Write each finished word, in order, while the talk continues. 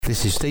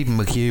This is Stephen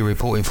McHugh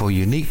reporting for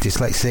Unique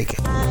Dyslexic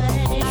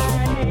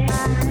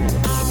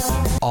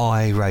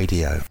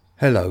iRadio.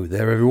 Hello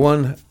there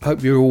everyone,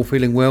 hope you're all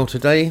feeling well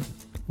today.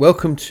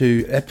 Welcome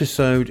to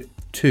episode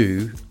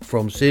 2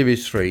 from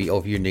series 3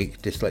 of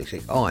Unique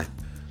Dyslexic I.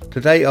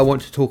 Today I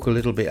want to talk a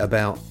little bit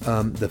about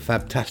the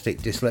fantastic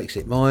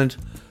dyslexic mind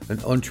and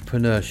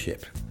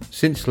entrepreneurship.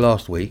 Since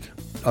last week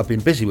I've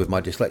been busy with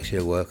my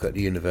dyslexia work at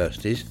the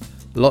universities.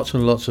 Lots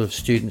and lots of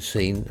students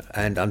seen,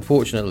 and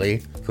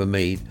unfortunately for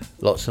me,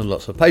 lots and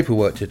lots of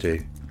paperwork to do.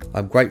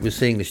 I'm great with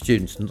seeing the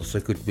students, not so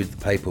good with the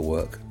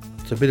paperwork.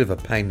 It's a bit of a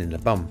pain in the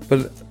bum.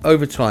 But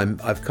over time,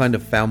 I've kind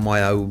of found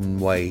my own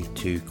way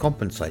to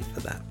compensate for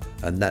that.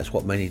 And that's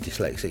what many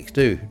dyslexics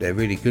do. They're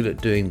really good at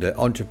doing the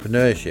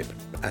entrepreneurship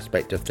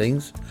aspect of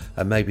things,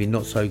 and maybe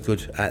not so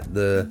good at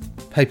the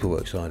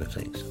paperwork side of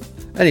things.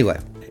 Anyway,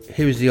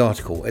 here is the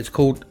article. It's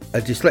called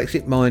 "A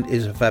Dyslexic Mind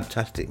is a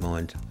Fantastic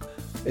Mind."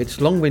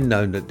 It's long been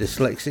known that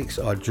dyslexics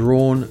are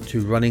drawn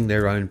to running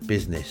their own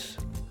business,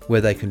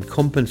 where they can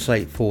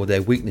compensate for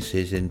their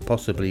weaknesses in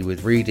possibly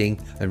with reading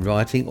and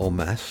writing or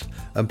maths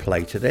and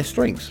play to their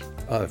strengths.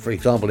 For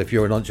example, if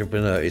you're an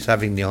entrepreneur, it's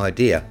having the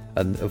idea.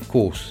 And of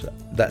course,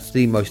 that's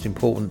the most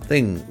important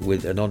thing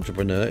with an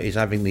entrepreneur, is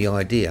having the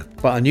idea.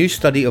 But a new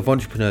study of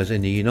entrepreneurs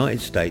in the United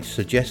States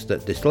suggests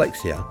that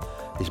dyslexia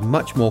is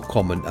much more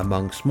common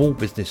among small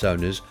business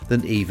owners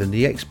than even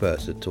the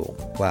experts had thought.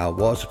 Wow,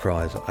 what a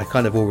surprise. I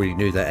kind of already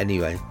knew that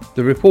anyway.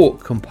 The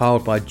report,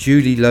 compiled by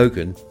Julie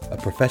Logan, a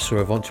professor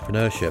of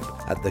entrepreneurship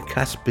at the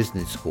Cass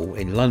Business School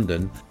in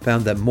London,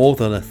 found that more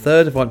than a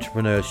third of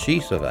entrepreneurs she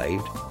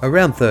surveyed,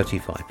 around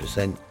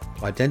 35%,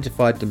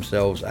 identified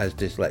themselves as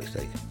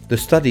dyslexic. The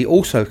study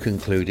also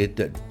concluded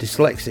that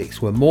dyslexics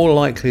were more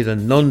likely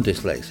than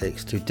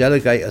non-dyslexics to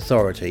delegate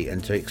authority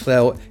and to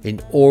excel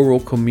in oral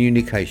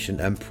communication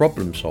and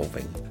problem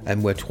solving,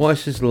 and were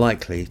twice as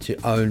likely to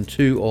own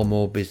 2 or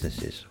more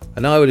businesses.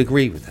 And I would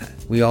agree with that.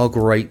 We are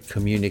great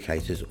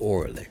communicators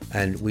orally,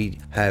 and we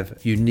have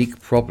unique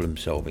problem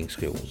solving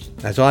skills.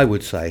 As I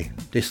would say,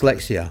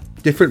 dyslexia,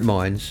 different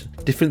minds,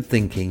 different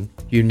thinking,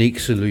 unique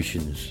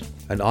solutions.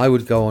 And I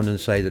would go on and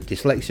say that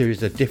dyslexia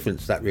is a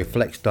difference that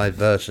reflects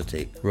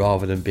diversity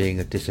rather than being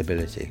a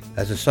disability.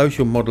 As a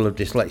social model of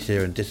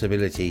dyslexia and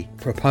disability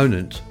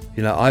proponent,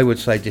 I would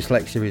say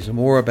dyslexia is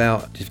more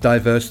about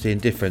diversity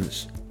and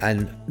difference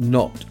and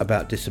not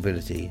about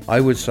disability. I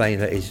would say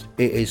that it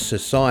is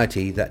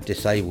society that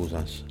disables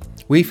us.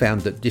 We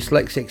found that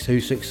dyslexics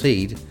who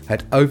succeed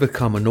had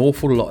overcome an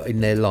awful lot in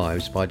their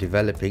lives by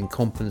developing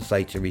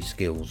compensatory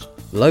skills.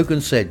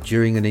 Logan said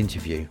during an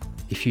interview,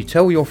 "If you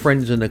tell your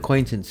friends and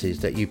acquaintances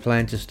that you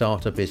plan to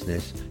start a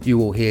business, you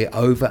will hear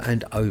over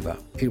and over,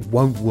 it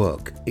won't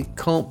work, it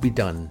can't be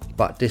done."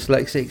 But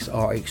dyslexics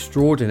are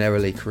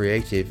extraordinarily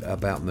creative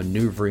about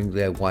maneuvering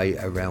their way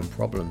around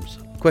problems.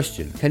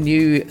 Question: can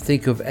you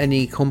think of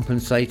any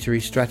compensatory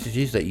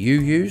strategies that you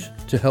use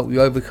to help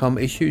you overcome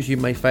issues you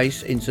may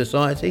face in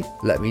society?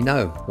 Let me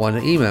know. Why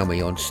not email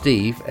me on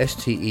Steve,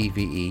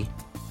 STEVE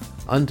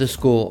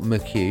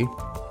 _McHugh,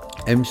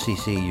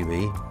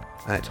 MCCUE,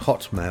 at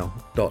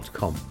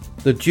hotmail.com.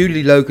 The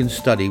Julie Logan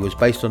study was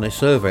based on a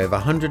survey of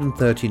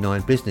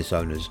 139 business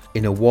owners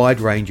in a wide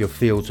range of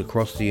fields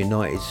across the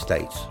United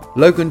States.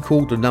 Logan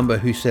called the number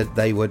who said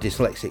they were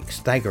dyslexic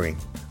staggering,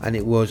 and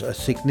it was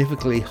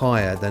significantly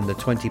higher than the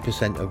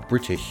 20% of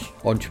British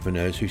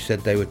entrepreneurs who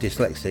said they were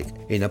dyslexic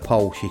in a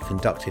poll she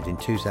conducted in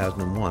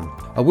 2001.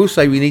 I will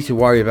say we need to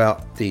worry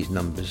about these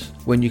numbers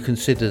when you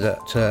consider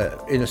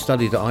that in a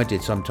study that I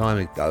did some time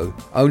ago,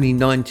 only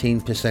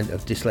 19%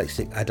 of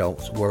dyslexic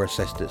adults were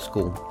assessed at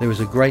school. There is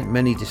a great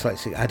many dyslexic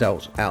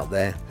adults out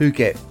there who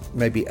get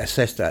maybe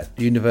assessed at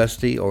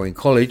university or in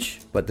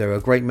college, but there are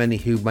a great many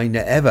who may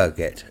never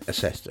get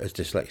assessed as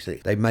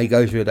dyslexic. They may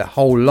go through their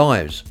whole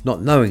lives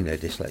not knowing they're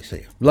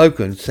dyslexic.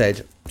 Logan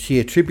said she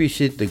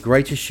attributed the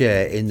greater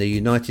share in the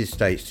United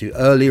States to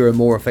earlier and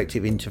more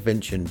effective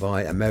intervention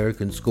by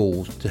American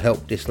schools to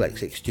help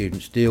dyslexic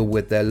students deal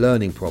with their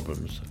learning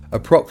problems.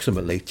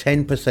 Approximately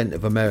 10%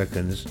 of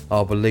Americans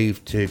are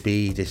believed to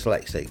be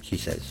dyslexic, she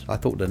says. I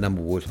thought the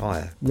number was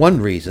higher. One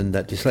reason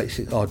that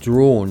dyslexics are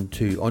drawn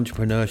to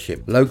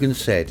entrepreneurship, Logan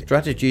said,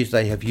 strategies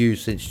they have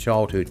used since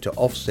childhood to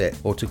offset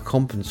or to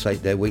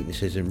compensate their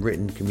weaknesses in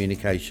written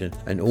communication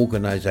and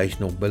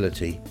organisational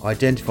ability,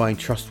 identifying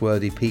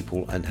trustworthy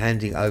people and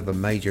handing over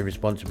major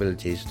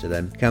responsibilities to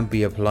them can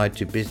be applied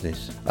to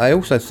business. I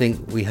also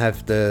think we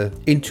have the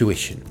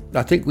intuition.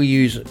 I think we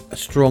use a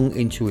strong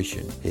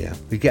intuition here.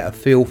 We get a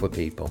feel for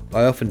people.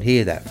 I often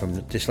hear that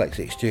from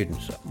dyslexic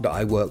students that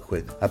I work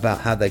with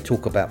about how they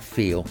talk about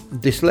feel.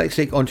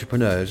 Dyslexic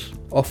entrepreneurs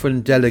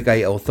often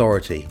delegate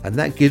authority, and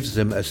that gives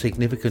them a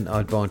significant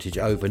advantage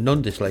over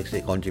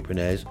non-dyslexic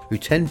entrepreneurs who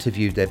tend to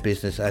view their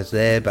business as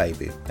their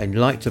baby and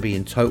like to be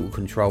in total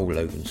control,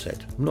 Logan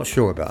said. I'm not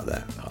sure about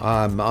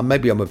that.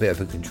 Maybe I'm a bit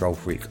of a control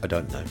freak, I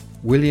don't know.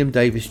 William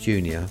Davis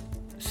Jr.,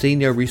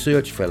 Senior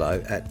Research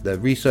Fellow at the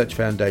Research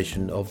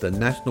Foundation of the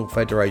National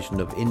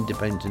Federation of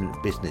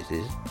Independent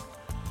Businesses.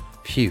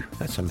 Phew,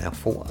 that's a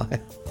mouthful.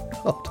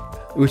 God.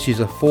 which is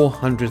a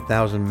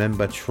 400,000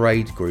 member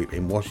trade group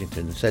in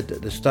Washington, said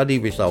that the study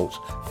results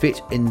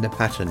fit in the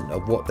pattern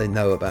of what they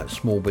know about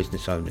small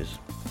business owners.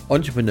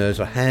 Entrepreneurs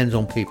are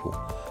hands-on people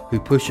who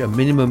push a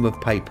minimum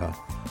of paper,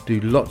 do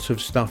lots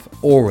of stuff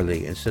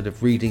orally instead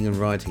of reading and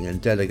writing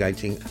and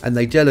delegating, and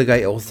they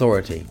delegate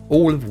authority,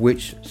 all of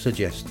which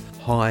suggest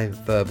high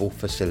verbal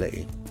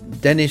facility.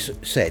 Dennis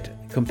said,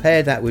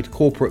 compare that with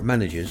corporate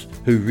managers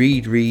who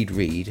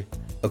read.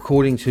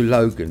 According to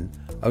Logan,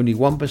 only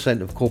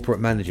 1% of corporate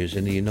managers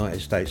in the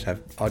United States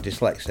are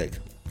dyslexic.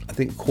 I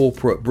think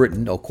corporate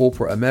Britain or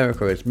corporate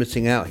America is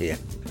missing out here,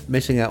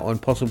 missing out on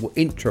possible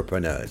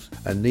intrapreneurs,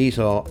 and these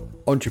are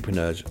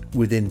entrepreneurs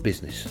within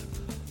business.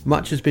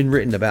 Much has been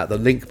written about the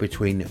link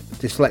between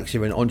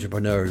dyslexia and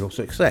entrepreneurial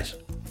success.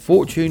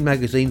 Fortune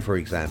magazine, for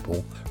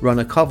example, ran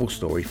a cover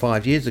story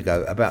 5 years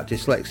ago about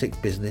dyslexic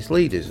business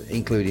leaders,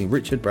 including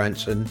Richard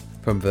Branson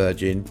from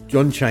Virgin,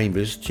 John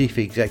Chambers, chief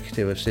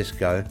executive of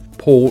Cisco,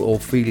 Paul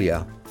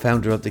Orfila,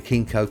 founder of the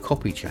Kinko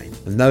copy chain,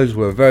 and those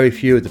were very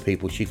few of the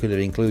people she could have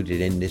included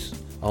in this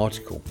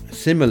article.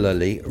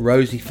 Similarly,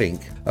 Rosie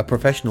Fink, a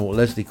professional at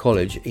Lesley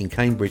College in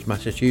Cambridge,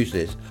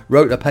 Massachusetts,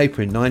 wrote a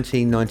paper in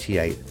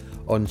 1998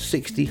 on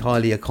 60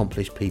 highly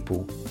accomplished people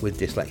with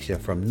dyslexia,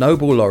 from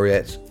Nobel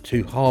laureates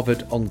to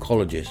Harvard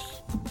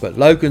oncologists. But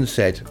Logan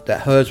said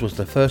that hers was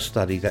the first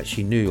study that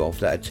she knew of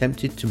that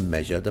attempted to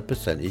measure the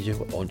percentage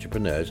of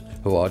entrepreneurs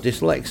who are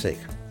dyslexic.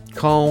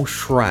 Carl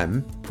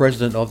Schramm,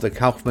 president of the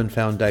Kaufman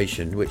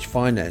Foundation, which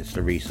financed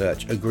the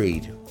research,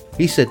 agreed.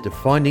 He said the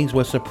findings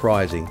were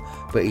surprising,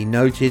 but he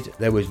noted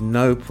there was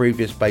no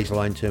previous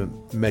baseline to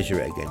measure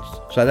it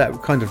against. So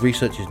that kind of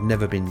research has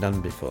never been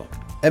done before.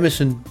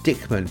 Emerson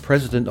Dickman,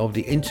 president of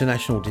the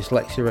International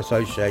Dyslexia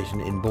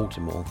Association in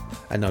Baltimore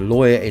and a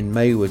lawyer in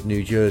Maywood,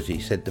 New Jersey,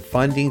 said the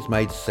findings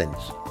made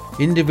sense.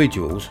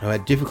 Individuals who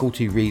had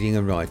difficulty reading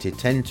and writing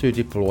tend to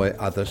deploy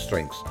other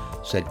strengths,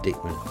 said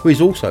Dickman, who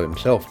is also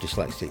himself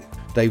dyslexic.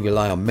 They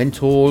rely on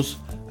mentors,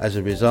 as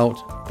a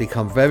result,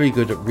 become very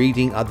good at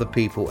reading other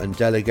people and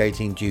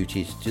delegating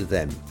duties to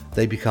them.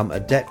 They become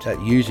adept at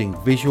using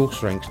visual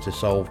strengths to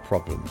solve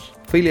problems.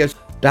 Felios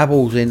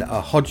dabbles in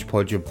a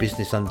hodgepodge of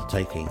business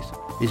undertakings,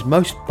 is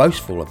most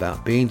boastful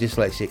about being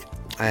dyslexic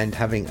and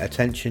having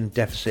attention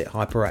deficit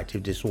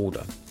hyperactive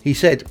disorder. He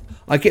said,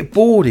 I get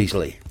bored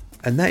easily,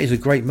 and that is a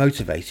great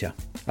motivator.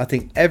 I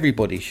think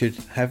everybody should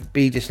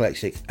be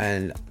dyslexic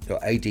and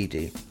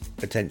ADD,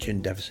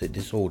 attention deficit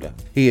disorder.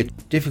 He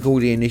had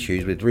difficulty and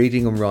issues with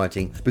reading and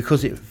writing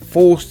because it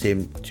forced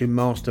him to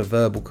master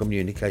verbal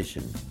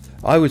communication.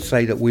 I would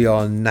say that we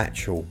are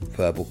natural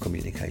verbal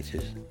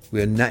communicators.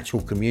 We are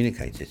natural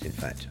communicators, in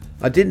fact.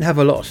 I didn't have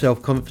a lot of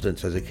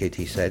self-confidence as a kid,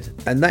 he said,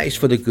 and that is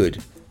for the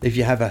good. If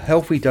you have a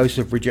healthy dose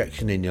of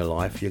rejection in your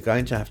life, you're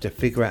going to have to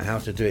figure out how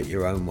to do it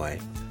your own way.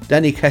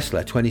 Danny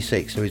Kessler,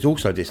 26, who is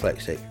also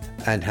dyslexic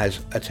and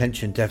has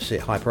attention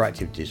deficit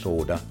hyperactive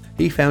disorder,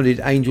 he founded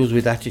Angels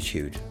with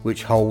Attitude,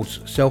 which holds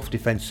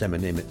self-defense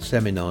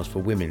seminars for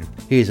women.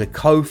 He is a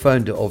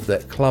co-founder of the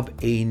Club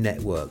E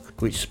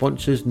Network, which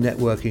sponsors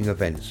networking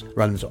events,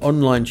 runs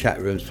online chat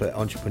rooms for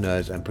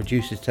entrepreneurs, and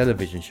produces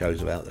television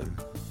shows about them.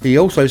 He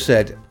also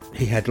said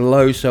he had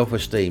low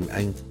self-esteem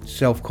and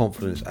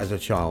self-confidence as a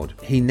child.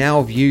 He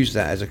now views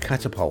that as a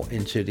catapult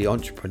into the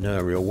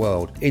entrepreneurial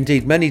world.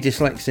 Indeed, many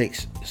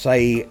dyslexics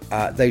say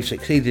they've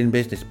succeeded in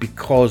business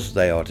because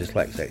they are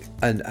dyslexic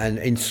and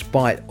in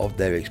spite of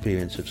their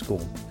experience of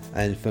school.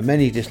 And for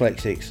many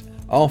dyslexics,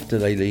 after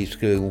they leave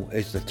school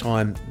is the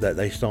time that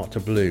they start to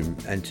bloom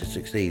and to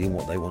succeed in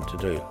what they want to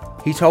do.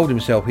 He told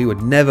himself he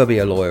would never be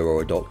a lawyer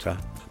or a doctor,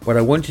 but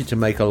I wanted to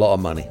make a lot of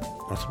money.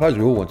 I suppose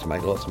we all want to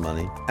make lots of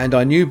money. And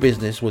I knew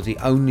business was the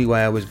only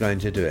way I was going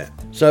to do it.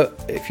 So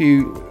if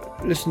you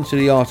listen to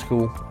the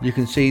article, you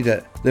can see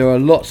that there are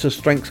lots of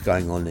strengths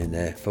going on in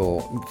there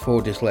for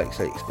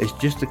dyslexics. It's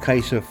just a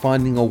case of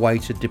finding a way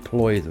to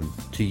deploy them,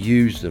 to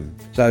use them.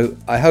 So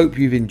I hope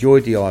you've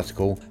enjoyed the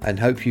article and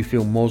hope you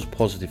feel more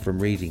positive from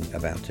reading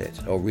about it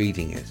or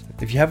reading it.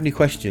 If you have any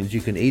questions,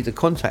 you can either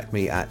contact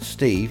me at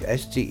Steve,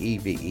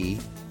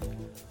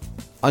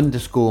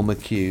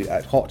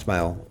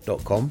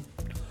 STEVE_McHugh@hotmail.com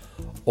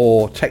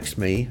or text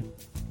me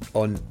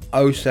on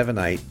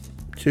 078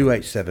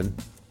 287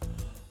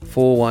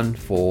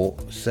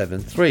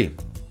 41473.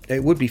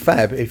 It would be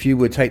fab if you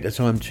would take the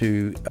time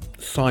to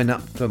sign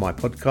up for my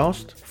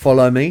podcast,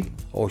 follow me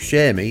or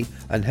share me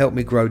and help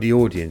me grow the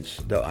audience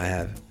that I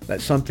have.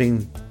 That's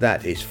something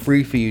that is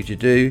free for you to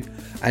do,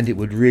 and it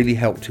would really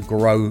help to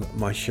grow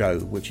my show,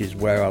 which is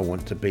where I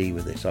want to be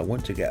with this. I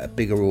want to get a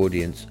bigger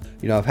audience.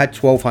 You know, I've had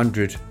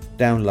 1,200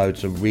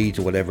 downloads and reads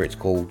or whatever it's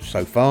called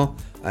so far,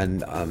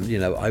 and I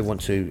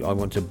want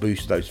to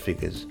boost those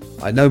figures.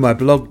 I know my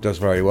blog does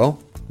very well.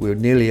 We're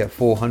nearly at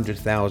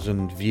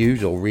 400,000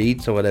 views or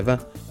reads or whatever,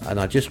 and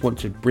I just want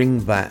to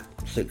bring that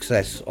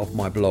success of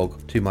my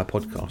blog to my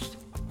podcast.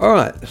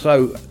 Alright,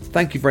 so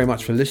thank you very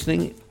much for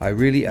listening. I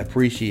really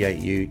appreciate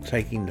you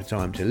taking the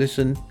time to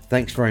listen.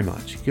 Thanks very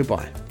much.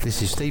 Goodbye.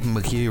 This is Stephen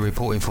McHugh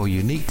reporting for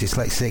Unique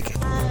Dyslexic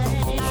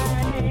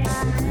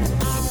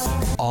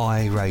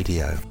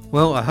iRadio.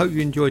 Well, I hope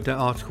you enjoyed that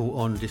article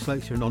on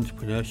dyslexia and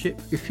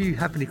entrepreneurship. If you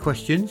have any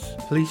questions,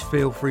 please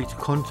feel free to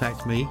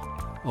contact me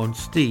on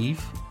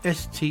Steve,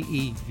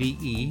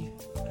 STEVE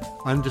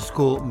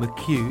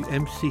 _McCue,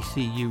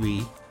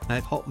 MCCUE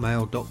at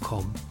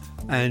hotmail.com,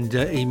 and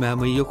email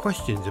me your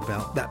questions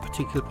about that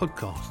particular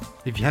podcast.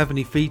 If you have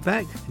any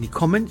feedback, any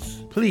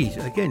comments, please,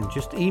 again,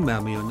 just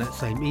email me on that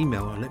same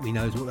email and let me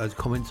know what those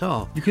comments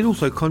are. You can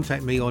also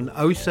contact me on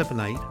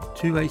 078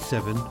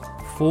 287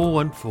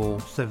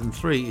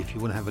 41473 if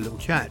you want to have a little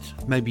chat.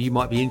 Maybe you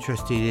might be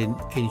interested in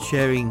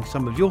sharing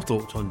some of your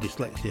thoughts on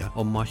dyslexia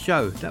on my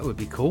show. That would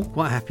be cool.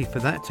 Quite happy for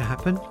that to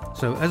happen.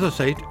 So as I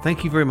said,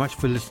 thank you very much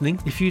for listening.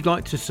 If you'd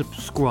like to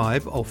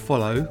subscribe or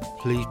follow,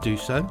 please do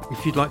so.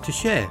 If you'd like to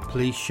share,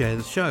 please share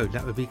the show.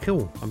 That would be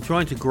cool. I'm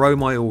trying to grow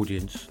my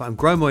audience. If I can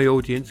grow my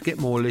audience, get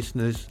more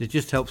listeners, it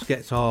just helps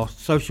get our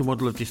social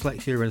model of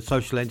dyslexia and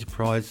social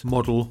enterprise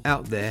model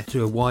out there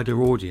to a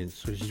wider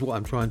audience, which is what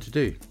I'm trying to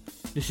do.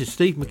 This is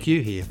Steve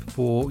McCue here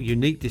for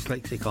Unique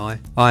Dyslexic Eye.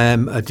 I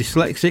am a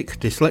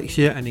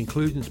dyslexia and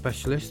inclusion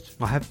specialist.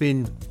 I have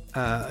been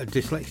a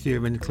dyslexia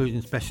and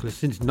inclusion specialist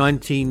since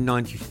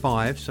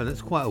 1995, so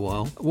that's quite a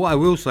while. What I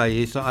will say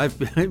is that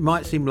it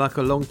might seem like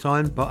a long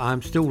time, but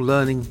I'm still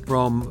learning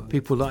from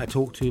people that I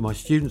talk to, my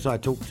students I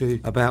talk to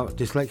about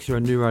dyslexia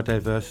and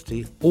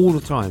neurodiversity all the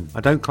time.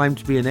 I don't claim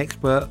to be an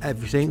expert at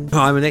everything.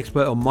 I'm an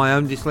expert on my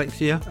own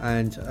dyslexia,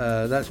 and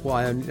that's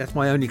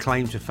my only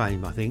claim to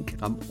fame, I think.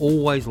 I'm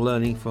always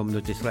learning from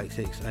the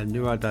dyslexics and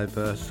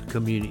neurodiverse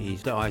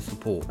communities that I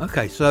support.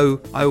 Okay,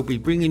 so I will be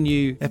bringing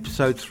you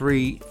episode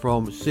 3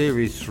 from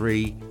Series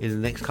 3 in the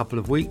next couple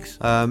of weeks.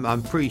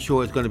 I'm pretty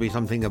sure it's going to be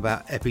something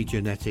about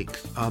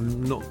epigenetics.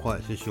 I'm not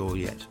quite so sure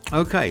yet.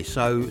 Okay,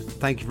 so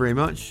thank you very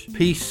much.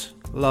 Peace,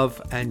 love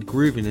and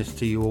grooviness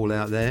to you all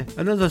out there.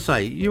 And as I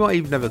say, you might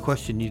even have a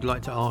question you'd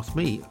like to ask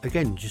me.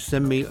 Again, just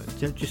send me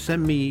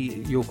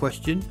your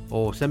question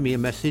or send me a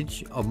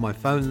message on my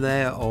phone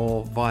there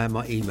or via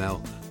my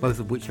email, both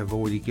of which I've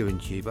already given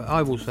to you. But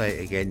I will say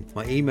it again.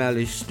 My email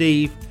is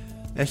Steve,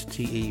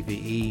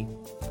 STEVE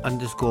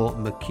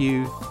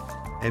 _McCue,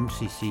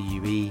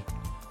 MCCUE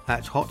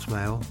at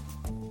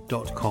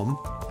hotmail.com,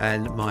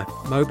 and my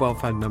mobile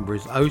phone number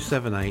is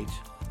 078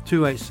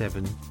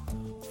 287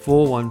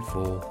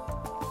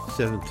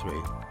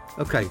 41473.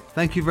 Okay,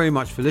 thank you very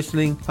much for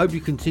listening. Hope you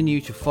continue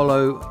to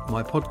follow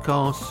my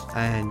podcasts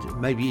and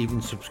maybe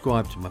even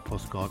subscribe to my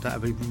podcast.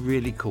 That would be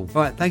really cool.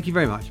 All right, thank you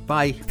very much.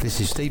 Bye. This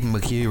is Stephen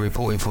McHugh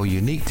reporting for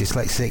Unique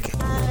Dyslexic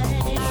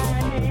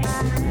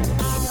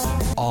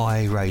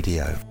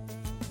iRadio.